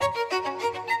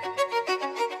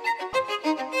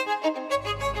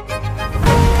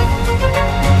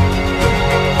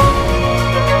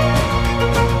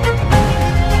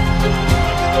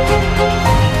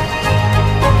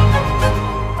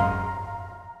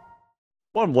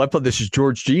Welcome. This is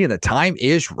George G, and the time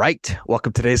is right.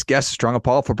 Welcome to today's guest, Strong and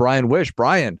Powerful Brian Wish.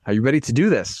 Brian, are you ready to do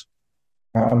this?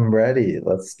 I'm ready.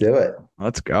 Let's do it.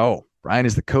 Let's go. Brian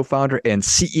is the co-founder and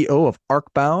CEO of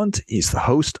Arcbound. He's the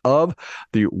host of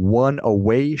the One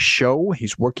Away show.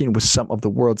 He's working with some of the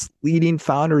world's leading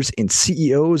founders and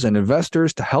CEOs and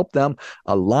investors to help them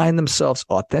align themselves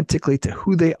authentically to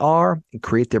who they are and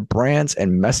create their brands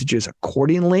and messages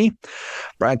accordingly.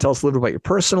 Brian, tell us a little bit about your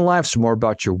personal life, some more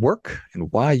about your work,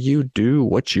 and why you do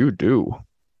what you do.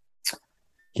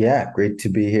 Yeah, great to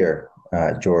be here,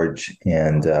 George,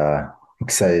 and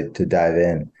excited to dive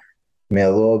in. I mean,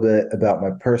 a little bit about my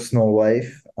personal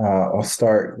life. I'll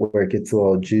start where it gets a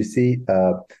little juicy.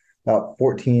 About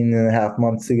 14 and a half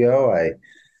months ago, I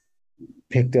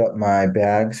picked up my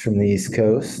bags from the East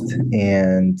Coast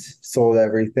and sold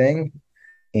everything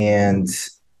and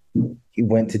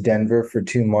went to Denver for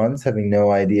 2 months, having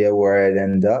no idea where I'd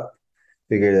end up.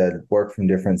 Figured I'd work from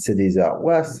different cities out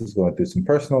west. I was going through some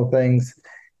personal things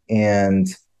and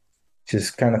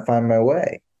just kind of find my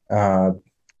way.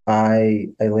 I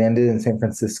landed in San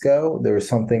Francisco. There was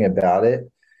something about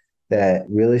it that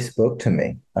really spoke to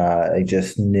me. I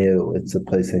just knew it's a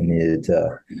place I needed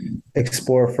to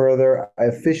explore further. I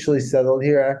officially settled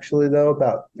here, actually, though,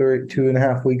 about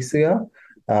 2.5 weeks ago.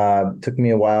 Took me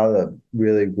a while to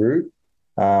really root,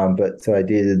 but so I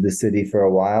dated the city for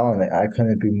a while, and I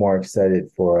couldn't be more excited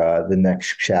for the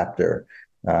next chapter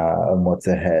and what's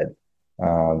ahead.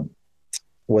 Um,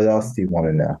 what else do you want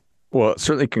to know? Well,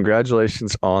 certainly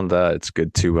congratulations on that. It's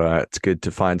good to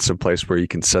find some place where you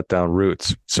can set down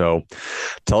roots. So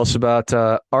tell us about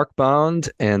Arcbound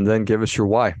and then give us your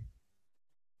why.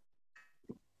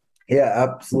 Yeah,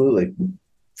 absolutely.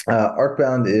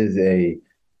 Arcbound is a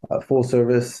full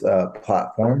service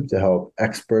platform to help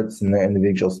experts in their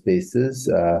individual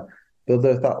spaces build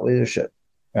their thought leadership.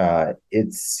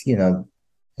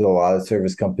 There's a lot of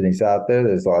service companies out there.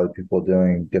 There's a lot of people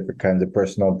doing different kinds of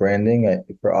personal branding.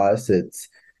 For us, it's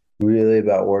really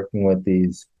about working with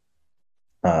these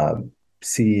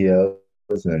CEOs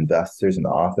and investors and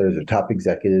authors or top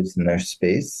executives in their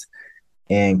space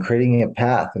and creating a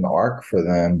path, an arc for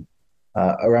them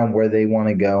around where they want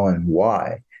to go and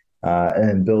why, and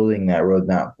then building that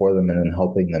roadmap for them and then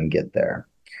helping them get there.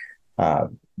 Uh,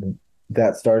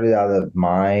 that started out of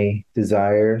my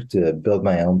desire to build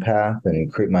my own path and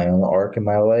create my own arc in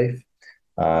my life.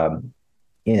 Um,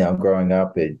 Growing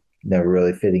up, it never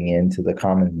really fitting into the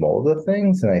common mold of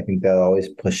things, and I think that always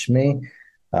pushed me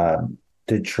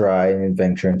to try and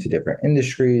venture into different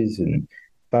industries and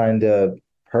find a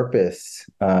purpose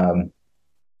to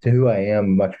who I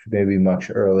am much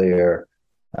earlier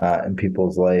in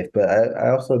people's life. But I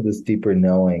also have this deeper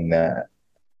knowing that,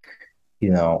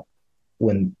 you know,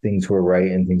 when things were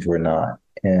right and things were not.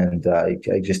 And I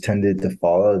just tended to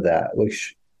follow that,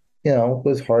 which,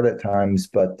 was hard at times,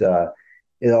 but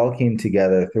it all came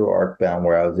together through Arcbound,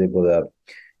 where I was able to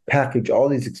package all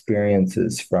these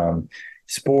experiences from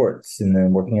sports and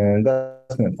then working in an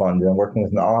investment fund and working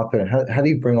with an author. And how do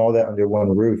you bring all that under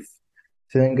one roof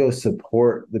to then go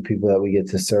support the people that we get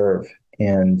to serve?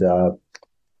 And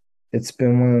it's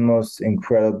been one of the most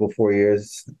incredible 4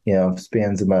 years,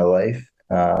 spans of my life.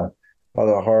 A lot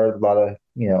of hard, a lot of,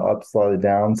 ups, a lot of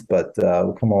downs, but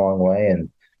we've come a long way and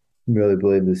really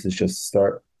believe this is just a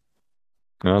start.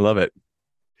 I love it.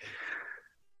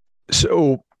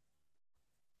 So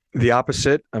the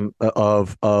opposite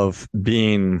of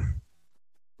being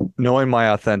knowing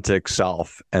my authentic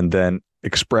self and then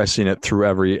expressing it through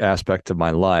every aspect of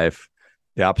my life.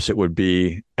 The opposite would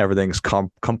be everything's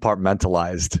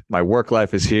compartmentalized. My work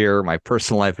life is here, my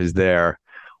personal life is there.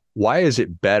 Why is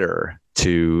it better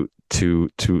to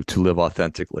live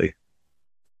authentically?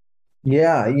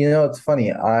 Yeah, it's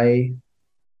funny. I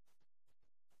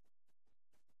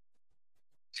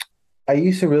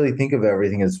used to really think of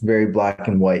everything as very black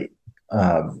and white.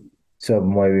 So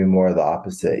maybe more of the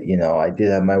opposite. I did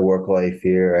have my work life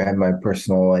here. I had my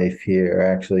personal life here.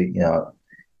 Actually, I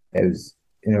was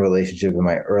in a relationship in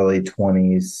my early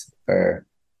 20s or,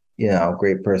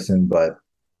 great person, but,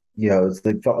 it's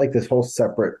like felt like this whole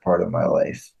separate part of my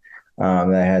life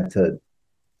that I had to,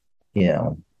 you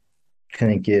know,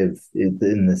 kind of give it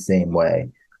in the same way.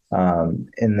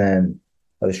 And then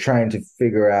I was trying to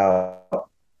figure out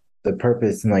the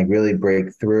purpose and like really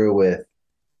break through with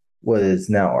what is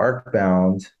now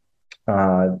Arcbound,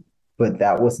 uh, but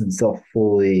that wasn't so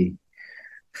fully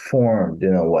formed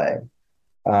in a way.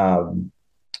 Um,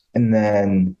 and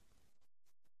then,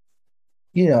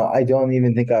 I don't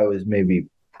even think I was maybe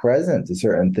present to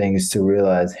certain things to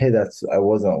realize, hey, I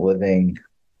wasn't living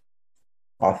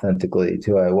authentically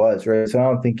to who I was, right? So I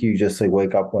don't think you just like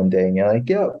wake up one day and you're like,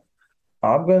 yep,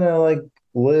 I'm gonna like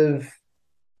live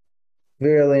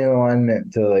fairly in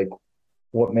alignment to like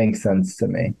what makes sense to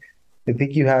me. I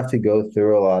think you have to go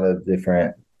through a lot of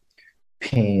different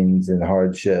pains and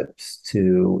hardships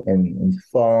to and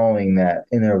following that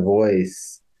inner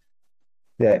voice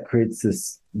that creates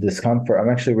this discomfort. I'm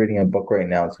actually reading a book right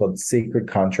now. It's called Sacred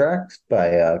Contract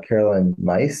by Carolyn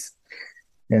Myss,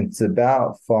 and it's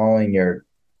about following your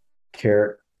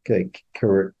char-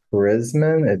 charism.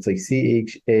 It's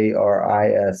like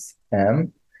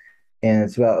charism, and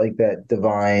it's about like that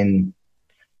divine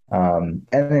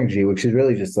energy, which is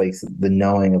really just like the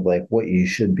knowing of like what you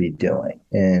should be doing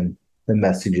and the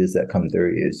messages that come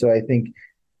through you. So I think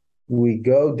we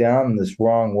go down this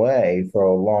wrong way for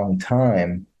a long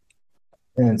time,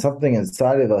 and something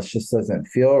inside of us just doesn't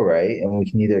feel right, and we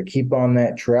can either keep on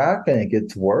that track and it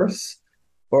gets worse,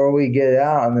 or we get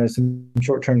out and there's some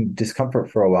short-term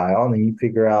discomfort for a while, and then you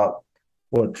figure out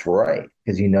what's right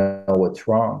because you know what's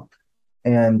wrong.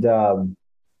 And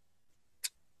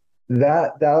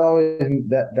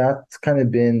that's kind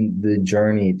of been the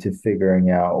journey to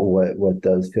figuring out what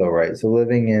does feel right. So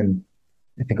living in,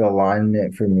 I think,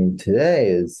 alignment for me today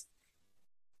is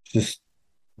just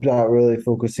not really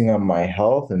focusing on my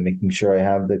health and making sure I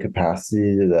have the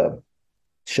capacity to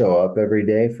show up every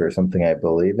day for something I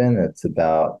believe in. It's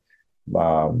about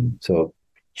so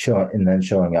showing and then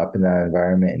showing up in that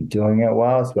environment and doing it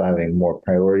well. It's about having more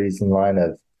priorities in line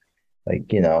of like,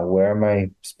 where am I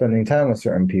spending time with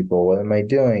certain people? What am I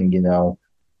doing? How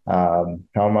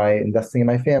am I investing in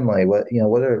my family? What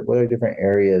are different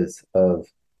areas of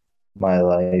my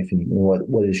life and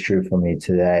what is true for me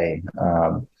today?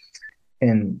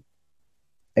 And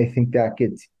I think that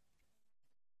gets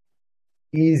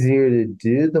easier to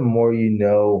do the more you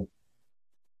know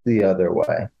the other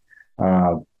way.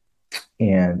 Um,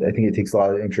 and I think it takes a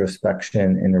lot of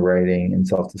introspection in writing and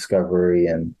self-discovery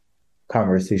and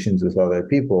conversations with other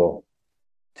people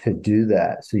to do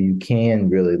that. So you can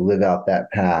really live out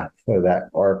that path or that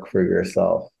arc for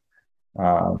yourself.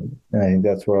 And I think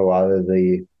that's where a lot of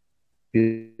the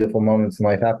beautiful moments in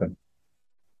life happen.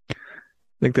 I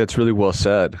think that's really well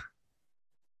said.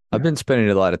 I've been spending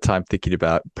a lot of time thinking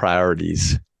about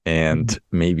priorities, and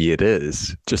maybe it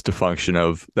is just a function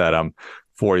of that I'm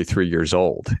 43 years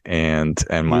old and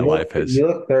my life has. You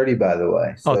look 30, by the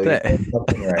way. Oh, So you're doing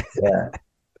something right. Yeah.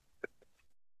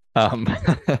 um,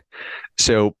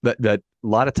 so that a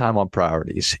lot of time on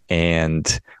priorities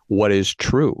and what is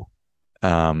true.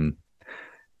 Um,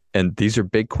 and these are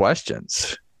big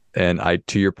questions. And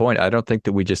to your point, I don't think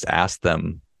that we just ask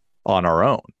them on our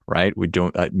own, right? We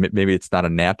don't. Maybe it's not a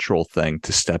natural thing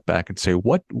to step back and say,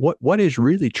 what is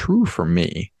really true for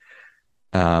me?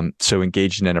 So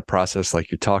engaging in a process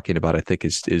like you're talking about, I think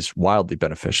is wildly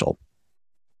beneficial.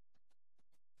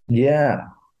 Yeah.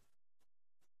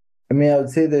 I mean, I would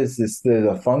say there's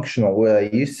a functional, what I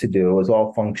used to do was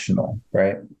all functional,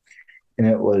 right? And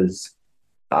it was,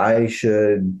 I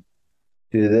should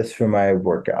do this for my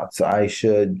workouts. I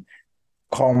should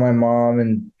call my mom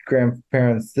and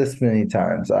grandparents this many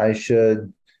times. I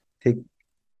should take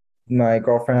my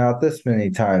girlfriend out this many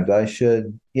times. I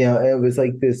should, it was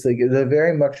like this, like it was a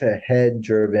very much a head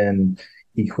driven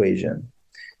equation.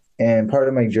 And part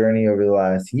of my journey over the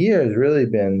last year has really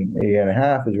been a year and a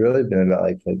half has really been about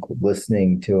like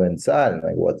listening to inside and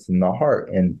like what's in the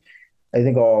heart. And I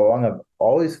think all along I've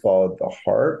always followed the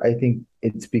heart. I think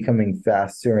it's becoming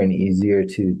faster and easier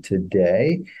to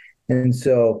today. And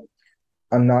so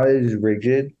I'm not as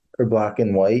rigid or black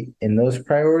and white in those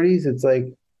priorities. It's like,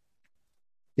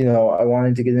 I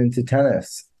wanted to get into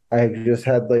tennis. I just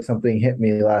had like something hit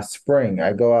me last spring.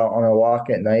 I go out on a walk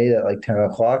at night at like 10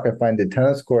 o'clock. I find a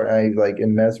tennis court and I like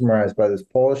am mesmerized by this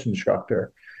Polish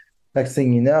instructor. Next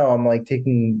thing you know, I'm like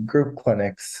taking group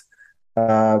clinics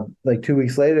like 2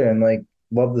 weeks later and like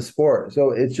love the sport.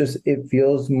 So it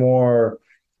feels more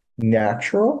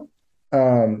natural.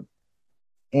 And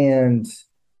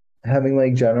having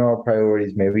like general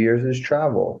priorities, maybe yours is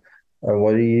travel. Or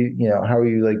what do how are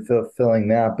you like fulfilling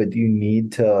that? But do you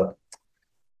need to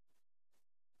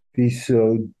be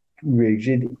so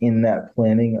rigid in that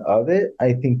planning of it?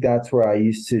 I think that's where I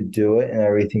used to do it and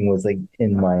everything was like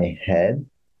in my head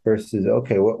versus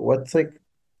okay, what's like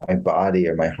my body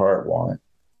or my heart want?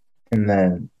 And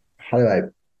then how do I,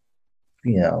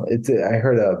 I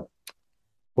heard a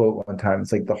quote one time.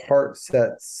 It's like the heart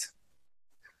sets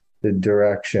the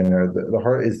direction or the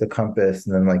heart is the compass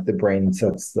and then like the brain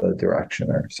sets the direction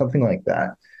or something like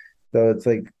that. So it's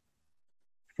like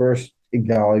first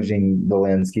acknowledging the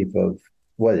landscape of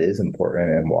what is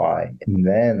important and why. And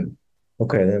then,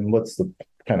 okay, then what's the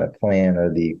kind of plan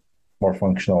or the more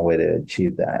functional way to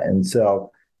achieve that? And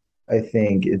so I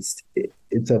think it's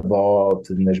evolved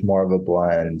and there's more of a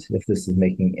blend, if this is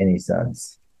making any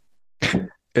sense.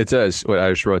 It does. What I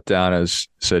just wrote down is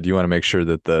said you want to make sure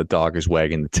that the dog is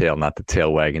wagging the tail, not the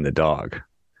tail wagging the dog.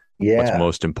 What's Yeah.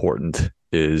 most important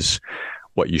is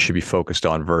what you should be focused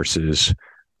on versus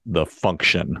the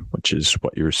function, which is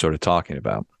what you were sort of talking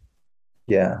about.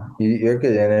 Yeah. You're a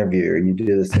good interviewer. You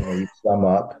do this thing where you sum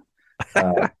up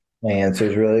my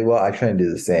answers really well. I try and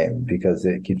do the same because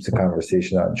it keeps the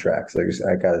conversation on track. So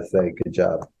I gotta say, good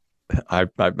job. I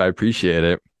appreciate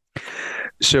it.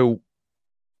 So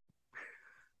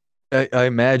I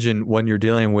imagine when you're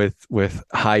dealing with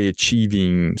high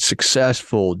achieving,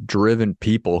 successful, driven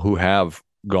people who have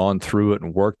gone through it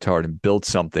and worked hard and built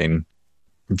something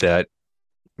that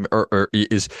or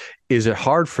is it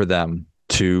hard for them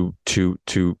to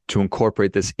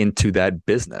incorporate this into that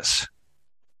business?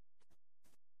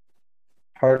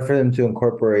 Hard for them to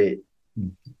incorporate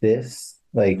this,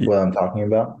 like what I'm talking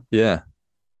about. Yeah.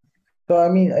 So I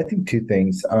mean, I think two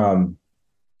things.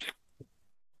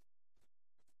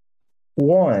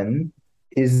 One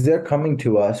is they're coming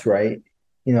to us, right?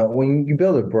 You know, when you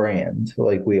build a brand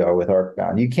like we are with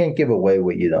Arcbound, you can't give away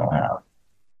what you don't have.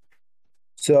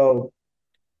 So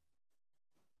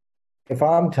if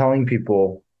I'm telling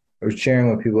people or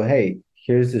sharing with people, hey,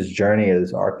 here's this journey of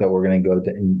this arc that we're going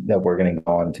to that we're going to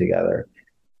go on together.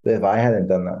 But if I hadn't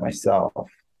done that myself,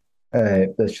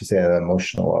 let's just say at an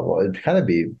emotional level, it'd kind of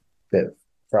be a bit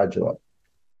fraudulent,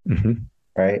 Mm-hmm.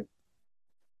 right?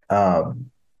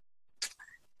 Um,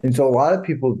 and so a lot of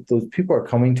people, those people are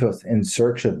coming to us in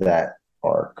search of that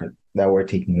arc that we're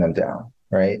taking them down,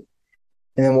 right?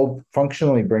 And then we'll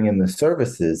functionally bring in the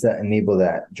services that enable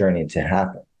that journey to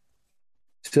happen.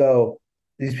 So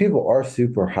these people are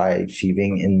super high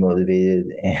achieving and motivated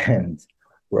and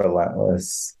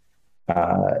relentless.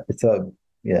 It's a,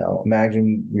 you know,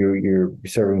 imagine you're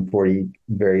serving 40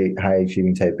 very high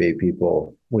achieving type A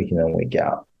people week in and week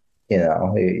out. You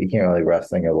know, you can't really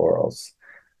rest on your laurels.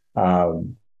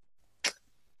 Um,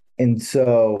 and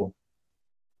so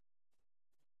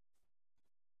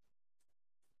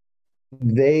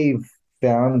they've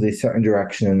found a certain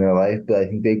direction in their life, but I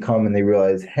think they come and they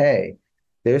realize, hey,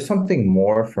 there's something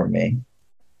more for me.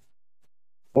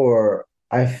 Or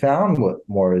I found what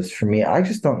more is for me. I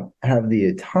just don't have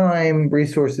the time,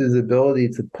 resources, ability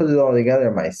to put it all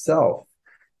together myself.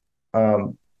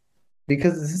 Um,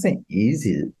 because this isn't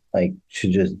easy, like to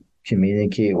just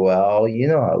communicate well. You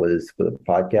know how it is to put a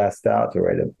podcast out, to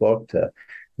write a book, to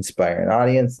inspire an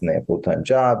audience, and they have full-time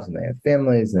jobs and they have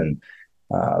families and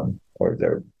or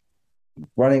they're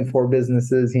running for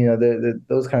businesses, you know, they're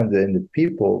those kinds of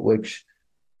people, which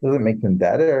doesn't make them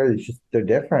better. It's just they're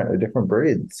different, they're different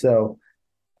breeds. So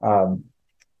um,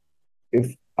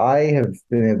 if I have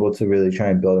been able to really try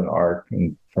and build an arc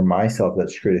for myself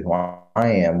that's true to who I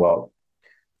am, well,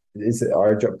 is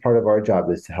our part of our job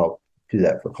is to help do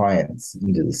that for clients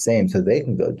and do the same so they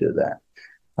can go do that.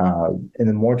 And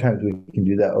the more times we can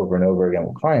do that over and over again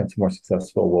with clients, the more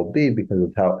successful we'll be because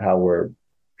of how we're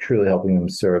truly helping them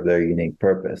serve their unique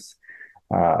purpose.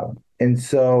 And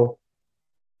so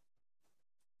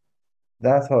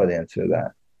that's how I'd answer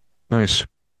that. Nice.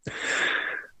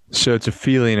 So it's a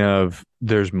feeling of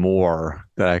there's more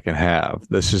that I can have.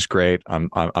 This is great. I'm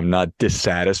not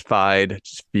dissatisfied. I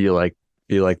just feel like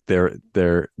there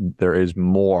is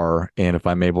more, and if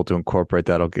I'm able to incorporate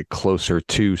that, I'll get closer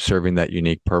to serving that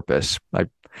unique purpose. I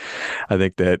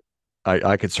think that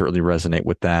I could certainly resonate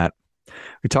with that.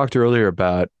 We talked earlier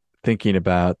about thinking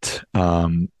about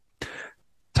time,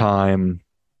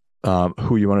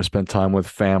 who you want to spend time with,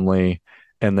 family,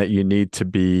 and that you need to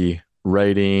be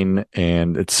writing,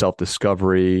 and it's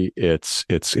self-discovery, it's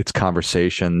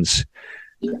conversations.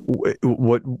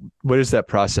 What does that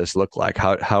process look like?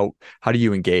 How do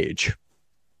you engage?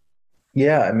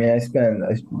 Yeah, I mean, I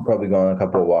probably go on a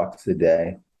couple of walks a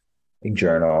day, like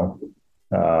journal,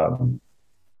 um,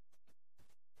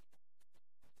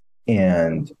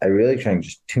 and I really try and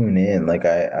just tune in. Like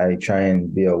I try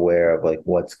and be aware of like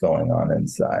what's going on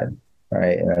inside,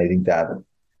 right? And I think that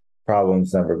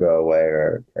problems never go away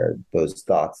or those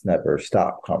thoughts never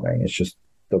stop coming. It's just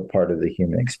the part of the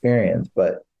human experience.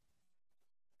 But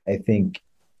I think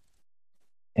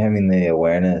having the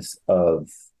awareness of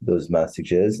those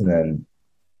messages and then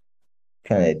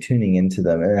kind of tuning into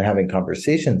them and then having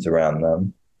conversations around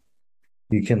them,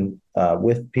 you can,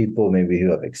 with people maybe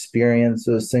who have experienced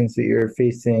those things that you're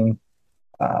facing,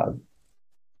 uh,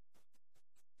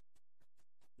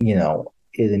 you know,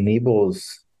 it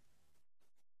enables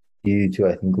you to,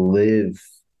 I think, live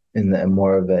in a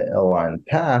more of an aligned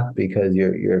path because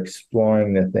you're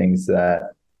exploring the things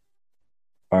that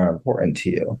are important to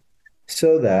you.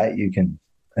 so that you can,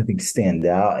 I think, stand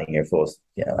out in your full,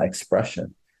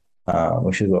 expression,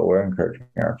 which is what we're encouraging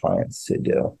our clients to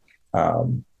do.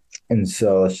 Um, and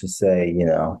so let's just say,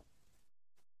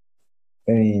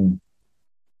 I mean,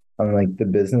 on like the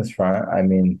business front, I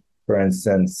mean, for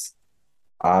instance,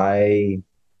 I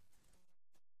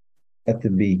at the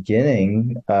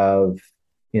beginning of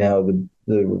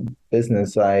the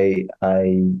business, I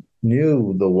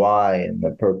knew the why and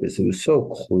the purpose. It was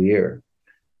so clear.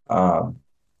 Um,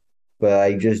 but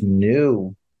I just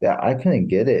knew that I couldn't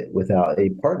get it without a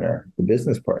partner, a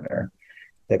business partner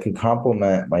that could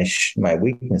complement my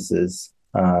weaknesses.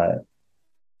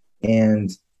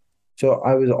 And so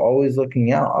I was always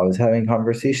looking out. I was having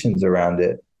conversations around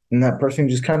it, and that person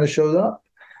just kind of showed up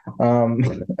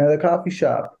at a coffee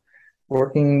shop,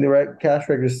 working the right cash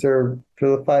register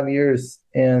for the 5 years,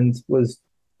 and was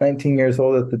 19 years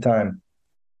old at the time.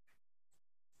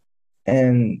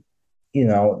 And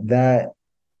that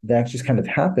just kind of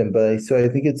happened. So I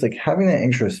think it's like having that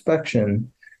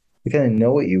introspection, you kind of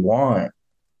know what you want.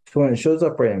 So when it shows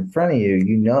up right in front of you,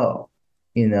 you know,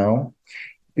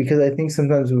 because I think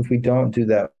sometimes if we don't do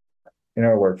that in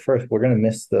our work first, we're going to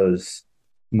miss those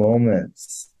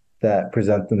moments that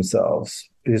present themselves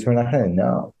because we're not going to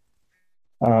know.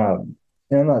 And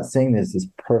I'm not saying this is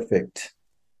perfect.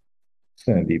 It's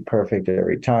going to be perfect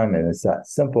every time, and it's that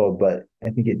simple. But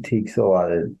I think it takes a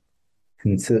lot of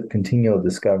continual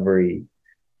discovery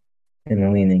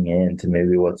and leaning into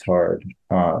maybe what's hard,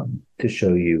 to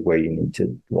show you where you need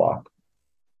to walk.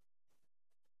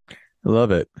 I love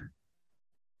it.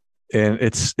 And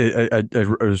I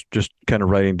was just kind of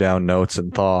writing down notes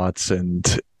and thoughts,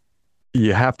 and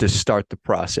you have to start the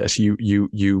process.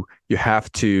 You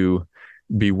have to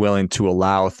be willing to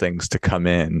allow things to come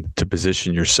in to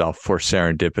position yourself for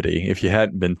serendipity. If you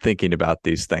hadn't been thinking about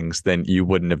these things, then you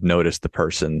wouldn't have noticed the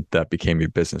person that became your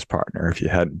business partner. If you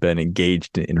hadn't been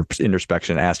engaged in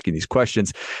introspection, asking these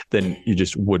questions, then you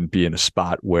just wouldn't be in a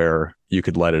spot where you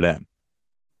could let it in.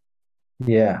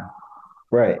 Yeah,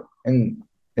 right. And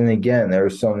again, there are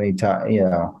so many times,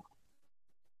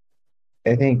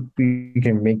 I think we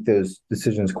can make those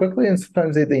decisions quickly, and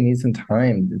sometimes they need some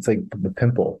time. It's like the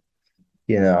pimple,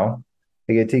 you know,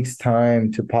 like it takes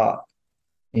time to pop.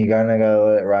 You kind of gotta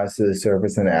let it rise to the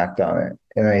surface and act on it.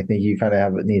 And I think you kind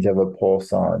of need to have a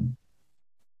pulse on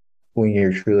when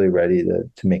you're truly ready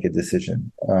to make a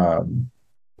decision. And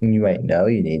you might know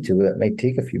you need to, but it might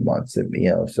take a few months.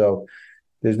 So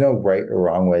there's no right or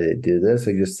wrong way to do this.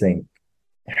 I just think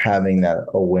having that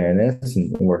awareness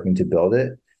and working to build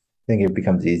it, I think it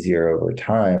becomes easier over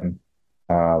time.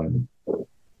 Um,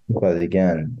 but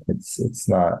again, it's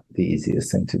not the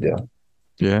easiest thing to do.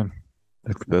 Yeah,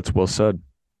 that's well said.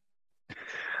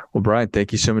 Well, Brian,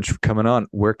 thank you so much for coming on.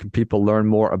 Where can people learn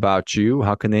more about you?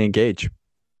 How can they engage?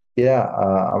 Yeah,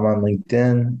 I'm on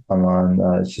LinkedIn. I'm on,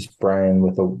 it's just Brian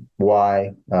with a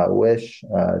Y, Wish.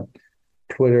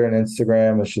 Twitter and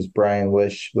Instagram, it's just Brian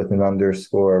Wish with an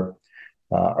underscore.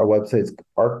 Our website's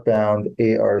Arcbound,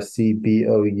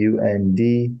 ARCBOUND.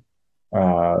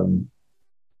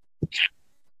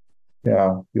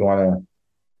 If you want to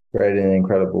write an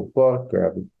incredible book or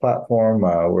have a platform,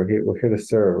 we're here to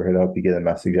serve. We're here to help you get a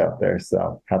message out there.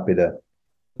 So happy to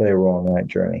play a role in that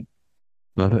journey.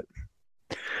 Love it.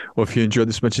 Well, if you enjoyed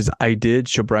this as much as I did,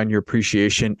 show Brian your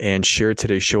appreciation and share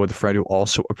today's show with a friend who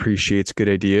also appreciates good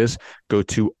ideas. Go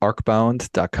to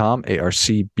arcbound.com,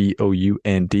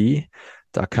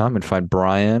 ARCBOUND.com, and find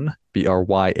Brian,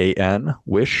 BRYAN,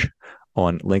 Wish,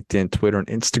 on LinkedIn, Twitter, and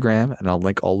Instagram. And I'll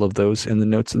link all of those in the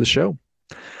notes of the show.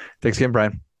 Thanks again,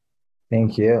 Brian.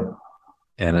 Thank you.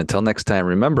 And until next time,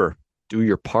 remember, do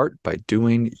your part by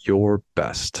doing your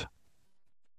best.